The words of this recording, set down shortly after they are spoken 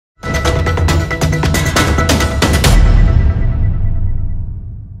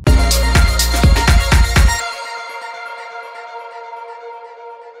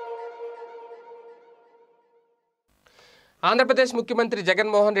ఆంధ్రప్రదేశ్ ముఖ్యమంత్రి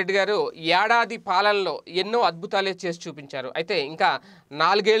జగన్మోహన్ రెడ్డి గారు ఏడాది పాలనలో ఎన్నో అద్భుతాలే చేసి చూపించారు. అయితే ఇంకా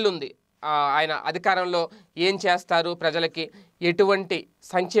 4 ఏళ్లు ఉంది ఆయన అధికారంలో. ఏం చేస్తారు, ప్రజలకి ఎటువంటి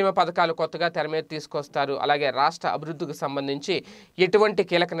సంక్షేమ పథకాలు కొత్తగా తెర మీద తీసుకొస్తారు, అలాగే రాష్ట్ర అభివృద్ధికి సంబంధించి ఎటువంటి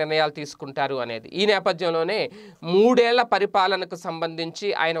కీలక నిర్ణయాలు తీసుకుంటారు అనేది. ఈ నేపథ్యంలోనే 3 ఏళ్ల పరిపాలనకు సంబంధించి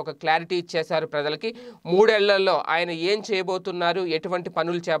ఆయన ఒక క్లారిటీ ఇచ్చేశారు ప్రజలకి. 3 ఏళ్లలో ఆయన ఏం చేయబోతున్నారు, ఎటువంటి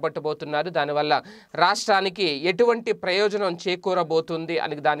పనులు చేపట్టబోతున్నారు, దానివల్ల రాష్ట్రానికి ఎటువంటి ప్రయోజనం చేకూరబోతుంది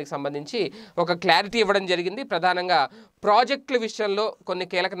అని దానికి సంబంధించి ఒక క్లారిటీ ఇవ్వడం జరిగింది. ప్రధానంగా ప్రాజెక్టుల విషయంలో కొన్ని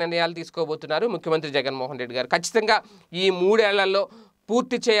కీలక నిర్ణయాలు తీసుకోబోతున్నారు ముఖ్యమంత్రి జగన్మోహన్ రెడ్డి గారు. ఖచ్చితంగా ఈ 3 ఏళ్లలో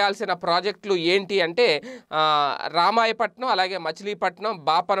పూర్తి చేయాల్సిన ప్రాజెక్టులు ఏంటి అంటే రామాయపట్నం, అలాగే మచిలీపట్నం,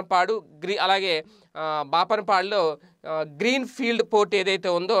 బాపనపాడు, అలాగే బాపనపాడులో గ్రీన్ ఫీల్డ్ పోర్ట్ ఏదైతే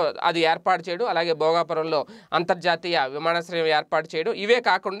ఉందో అది ఏర్పాటు చేయడం, అలాగే భోగాపురంలో అంతర్జాతీయ విమానాశ్రయం ఏర్పాటు చేయడం. ఇవే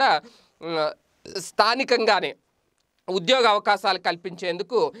కాకుండా స్థానికంగానే ఉద్యోగ అవకాశాలు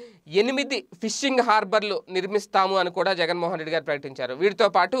కల్పించేందుకు 8 ఫిషింగ్ హార్బర్లు నిర్మిస్తాము అని కూడా జగన్మోహన్ రెడ్డి గారు ప్రకటించారు. వీటితో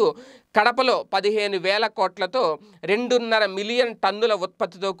పాటు కడపలో 15,000 కోట్లతో 2.5 మిలియన్ టన్నుల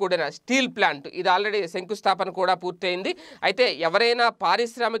ఉత్పత్తితో కూడిన స్టీల్ ప్లాంట్, ఇది ఆల్రెడీ శంకుస్థాపన కూడా పూర్తయింది. అయితే ఎవరైనా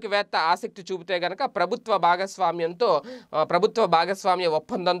పారిశ్రామికవేత్త ఆసక్తి చూపితే కనుక ప్రభుత్వ భాగస్వామ్య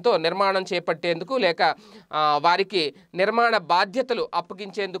ఒప్పందంతో నిర్మాణం చేపట్టేందుకు లేక వారికి నిర్మాణ బాధ్యతలు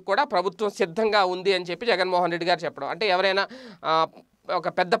అప్పగించేందుకు కూడా ప్రభుత్వం సిద్ధంగా ఉంది అని చెప్పి జగన్మోహన్ రెడ్డి గారు చెప్పడం. అంటే ఎవరైనా ఒక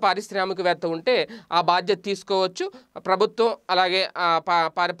పెద్ద పారిశ్రామికవేత్త ఉంటే ఆ బాధ్యత తీసుకోవచ్చు ప్రభుత్వం, అలాగే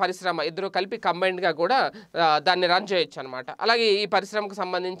పరిశ్రమ ఇద్దరు కలిపి కంబైన్డ్గా కూడా దాన్ని రన్ చేయొచ్చు అనమాట. అలాగే ఈ పరిశ్రమకు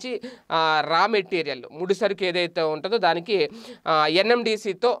సంబంధించి రా మెటీరియల్ ముడిసరుకు ఏదైతే ఉంటుందో దానికి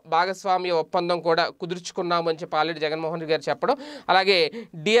NMDCతో భాగస్వామ్య ఒప్పందం కూడా కుదుర్చుకున్నాము అని చెప్పి ఆల్రెడీ జగన్మోహన్ రెడ్డి గారు చెప్పడం. అలాగే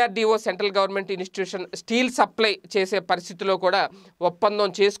DRDO central government institution steel supply చేసే పరిస్థితిలో కూడా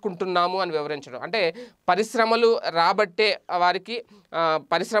ఒప్పందం చేసుకుంటున్నాము అని వివరించడం. అంటే పరిశ్రమలు రాబట్టే వారికి,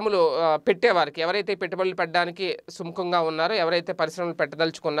 పరిశ్రమలు పెట్టేవారికి, ఎవరైతే పెట్టుబడులు పెట్టడానికి సుముఖంగా ఉన్నారో, ఎవరైతే పరిశ్రమలు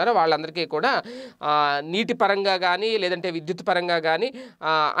పెట్టదలుచుకున్నారో వాళ్ళందరికీ కూడా నీటి పరంగా కానీ లేదంటే విద్యుత్ పరంగా కానీ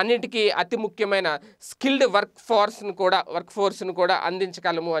అన్నిటికీ అతి ముఖ్యమైన స్కిల్డ్ వర్క్ ఫోర్స్ను కూడా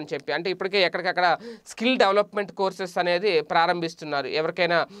అందించగలము అని చెప్పి. అంటే ఇప్పటికే ఎక్కడికక్కడ స్కిల్ డెవలప్మెంట్ కోర్సెస్ అనేది ప్రారంభిస్తున్నారు.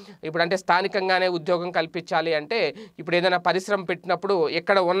 ఎవరికైనా ఇప్పుడు అంటే స్థానికంగానే ఉద్యోగం కల్పించాలి అంటే ఇప్పుడు ఏదైనా పరిశ్రమ పెట్టినప్పుడు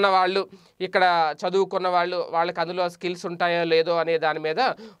ఇక్కడ ఉన్నవాళ్ళు, ఇక్కడ చదువుకున్న వాళ్ళకి అందులో స్కిల్స్ ఉంటాయో లేదో అనే దాని మీద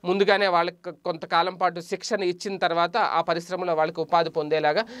ముందుగానే వాళ్ళకి కొంతకాలం పాటు శిక్షణ ఇచ్చిన తర్వాత ఆ పరిశ్రమలో వాళ్ళకి ఉపాధి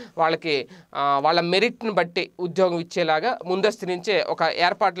పొందేలాగా, వాళ్ళకి వాళ్ళ మెరిట్ని బట్టి ఉద్యోగం ఇచ్చేలాగా ముందస్తు నుంచే ఒక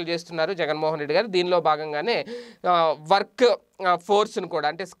ఏర్పాట్లు చేస్తున్నారు జగన్మోహన్ రెడ్డి గారు. దీనిలో భాగంగానే వర్క్ ఫోర్స్ను కూడా,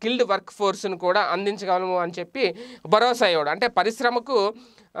 అంటే స్కిల్డ్ వర్క్ ఫోర్స్ను కూడా అందించగలము అని చెప్పి భరోసా ఇవ్వడం. అంటే పరిశ్రమకు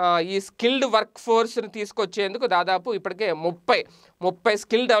ఈ స్కిల్డ్ వర్క్ ఫోర్స్ను తీసుకొచ్చేందుకు దాదాపు ఇప్పటికే 30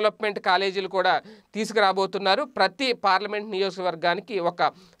 స్కిల్ డెవలప్మెంట్ కాలేజీలు కూడా తీసుకురాబోతున్నారు. ప్రతి పార్లమెంట్ నియోజకవర్గానికి ఒక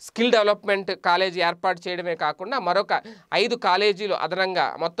స్కిల్ డెవలప్మెంట్ కాలేజీ ఏర్పాటు చేయడమే కాకుండా మరొక 5 కాలేజీలు అదనంగా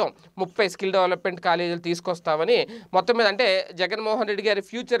మొత్తం 30 స్కిల్ డెవలప్మెంట్ కాలేజీలు తీసుకొస్తామని మొత్తం మీద, అంటే జగన్మోహన్ రెడ్డి గారి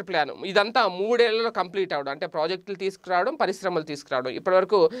ఫ్యూచర్ ప్లాన్ ఇదంతా 3 ఏళ్లలో కంప్లీట్ అవడం. అంటే ప్రాజెక్టులు తీసుకురావడం, పరిశ్రమలు తీసుకురావడం.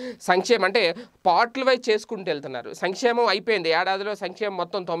 ఇప్పటివరకు సంక్షేమం అంటే పార్ట్ల వైజ్ చేసుకుంటూ వెళ్తున్నారు. సంక్షేమం అయిపోయింది, ఏడాదిలో సంక్షేమం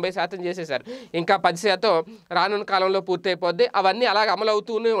మొత్తం 90% చేసేశారు. ఇంకా 10% రానున్న కాలంలో పూర్తయిపోద్ది. అవన్నీ అలాగ అమలు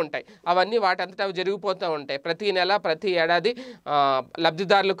అవుతూనే ఉంటాయి. అవన్నీ వాటంతటా జరిగిపోతూ ఉంటాయి. ప్రతి నెల, ప్రతి ఏడాది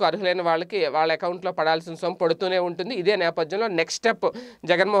లబ్ధిదారులకు, అర్హులైన వాళ్ళకి వాళ్ళ అకౌంట్లో పడాల్సిన సొమ్ము పడుతూనే ఉంటుంది. ఇదే నేపథ్యంలో నెక్స్ట్ స్టెప్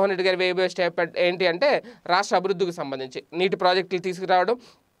జగన్మోహన్ రెడ్డి గారి వేయబోయే స్టెప్ ఏంటి అంటే రాష్ట్ర అభివృద్ధికి సంబంధించి నీటి ప్రాజెక్టులు తీసుకురావడం,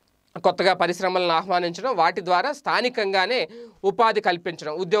 కొత్తగా పరిశ్రమలను ఆహ్వానించడం, వాటి ద్వారా స్థానికంగానే ఉపాధి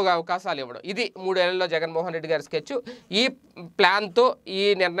కల్పించడం, ఉద్యోగ అవకాశాలు ఇవ్వడం. ఇది 3 ఏళ్లలో జగన్మోహన్ రెడ్డి గారి స్కెచ్. ఈ ప్లాన్తో, ఈ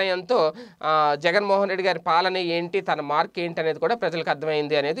నిర్ణయంతో జగన్మోహన్ రెడ్డి గారి పాలన ఏంటి, తన మార్క్ ఏంటి అనేది కూడా ప్రజలకు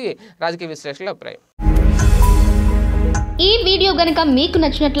అర్థమైంది అనేది రాజకీయ విశ్లేషకుల అభిప్రాయం. ఈ వీడియో గనుక మీకు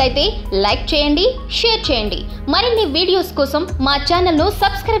నచ్చినట్లయితే లైక్ చేయండి, షేర్ చేయండి. మరిన్ని వీడియోస్ కోసం మా ఛానల్ను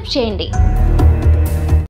సబ్స్క్రైబ్ చేయండి.